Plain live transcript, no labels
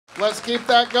Let's keep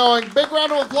that going. Big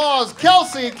round of applause,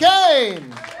 Kelsey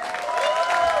Caine.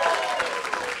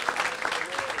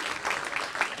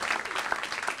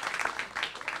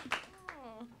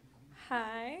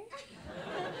 Hi.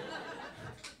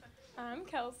 I'm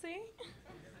Kelsey.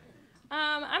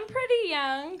 I'm pretty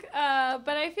young,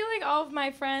 but I feel like all of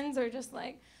my friends are just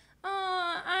like,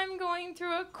 I'm going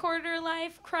through a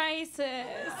quarter-life crisis.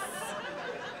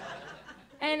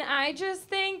 And I just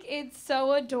think it's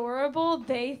so adorable.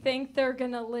 They think they're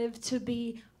gonna live to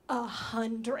be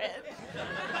 100.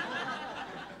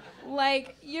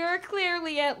 Like, you're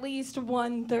clearly at least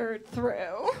 1/3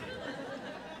 through.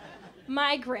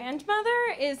 My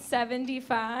grandmother is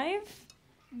 75.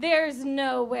 There's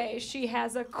no way she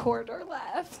has a quarter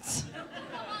left.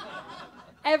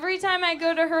 Every time I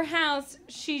go to her house,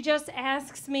 she just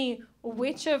asks me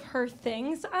which of her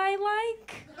things I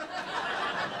like.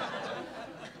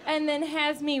 And then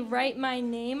has me write my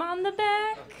name on the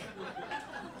back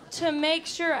to make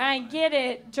sure I get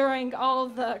it during all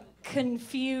the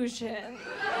confusion.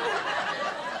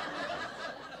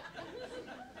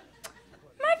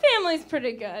 My family's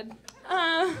pretty good.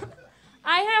 I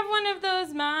have one of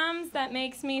those moms that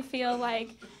makes me feel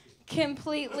like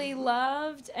completely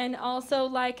loved and also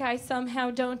like I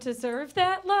somehow don't deserve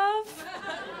that love.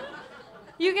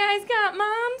 You guys got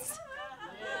moms?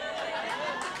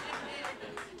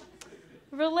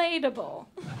 Relatable.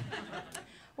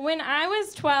 When I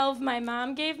was 12, my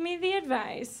mom gave me the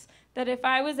advice that if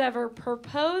I was ever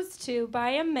proposed to by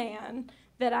a man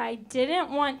that I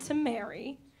didn't want to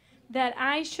marry, that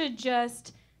I should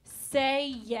just say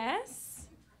yes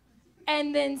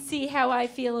and then see how I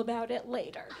feel about it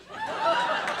later.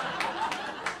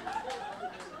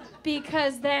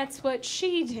 Because that's what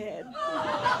she did.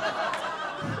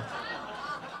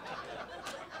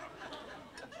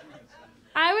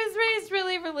 I was raised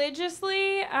really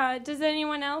religiously. Does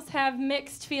anyone else have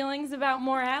mixed feelings about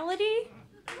morality?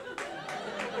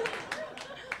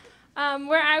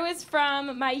 Where I was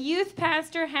from, my youth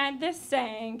pastor had this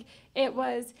saying. It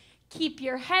was, keep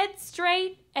your head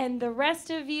straight and the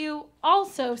rest of you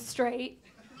also straight.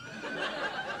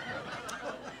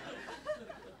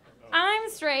 I'm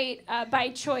straight by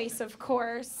choice, of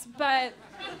course, but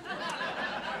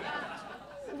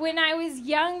when I was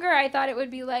younger, I thought it would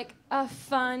be like a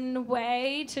fun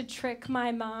way to trick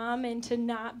my mom into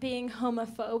not being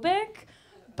homophobic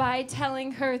by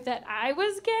telling her that I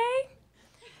was gay.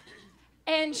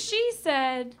 And she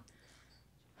said,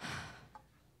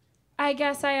 I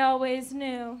guess I always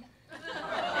knew.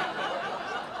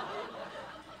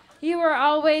 You were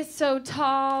always so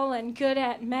tall and good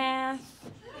at math.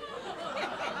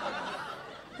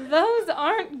 Those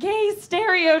aren't gay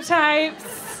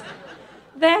stereotypes.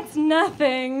 That's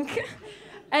nothing.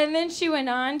 And then she went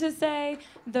on to say,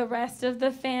 the rest of the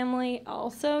family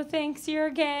also thinks you're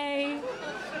gay.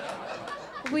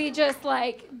 We just,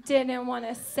 didn't want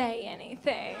to say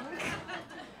anything.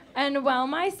 And while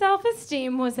my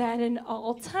self-esteem was at an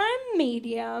all-time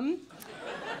medium,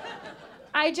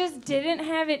 I just didn't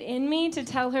have it in me to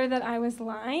tell her that I was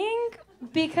lying,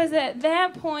 because at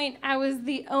that point, I was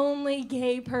the only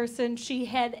gay person she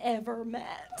had ever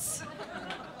met.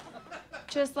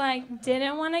 Just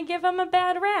didn't want to give him a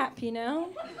bad rap, you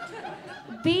know?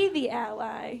 Be the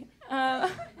ally. I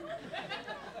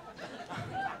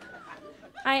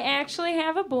actually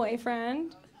have a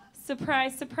boyfriend.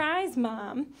 Surprise, surprise,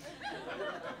 Mom.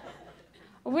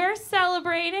 We're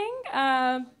celebrating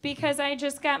because I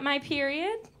just got my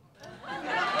period.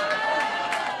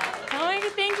 Oh,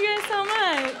 thank you guys so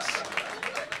much.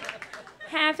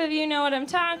 Half of you know what I'm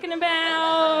talking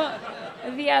about.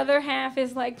 The other half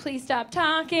is please stop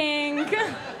talking.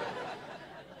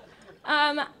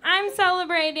 I'm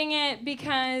celebrating it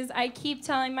because I keep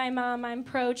telling my mom I'm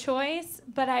pro-choice,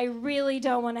 but I really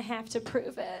don't want to have to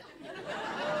prove it.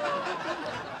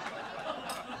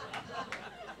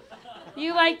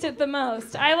 You liked it the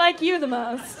most. I like you the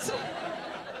most.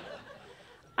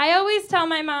 I always tell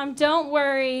my mom, don't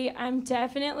worry, I'm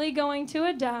definitely going to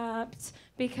adopt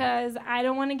because I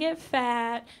don't want to get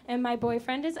fat and my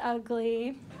boyfriend is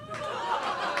ugly.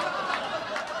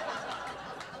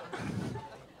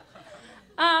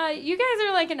 You guys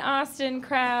are like an Austin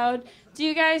crowd. Do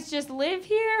you guys just live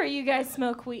here or you guys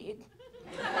smoke weed?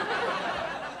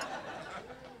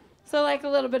 So a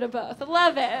little bit of both. I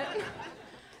love it.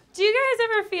 Do you guys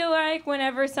ever feel like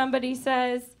whenever somebody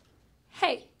says,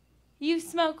 hey, you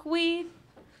smoke weed?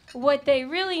 What they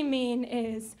really mean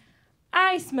is,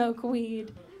 I smoke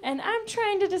weed, and I'm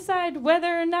trying to decide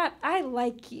whether or not I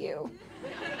like you.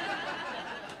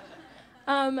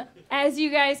 As you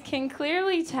guys can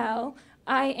clearly tell,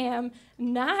 I am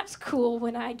not cool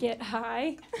when I get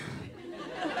high.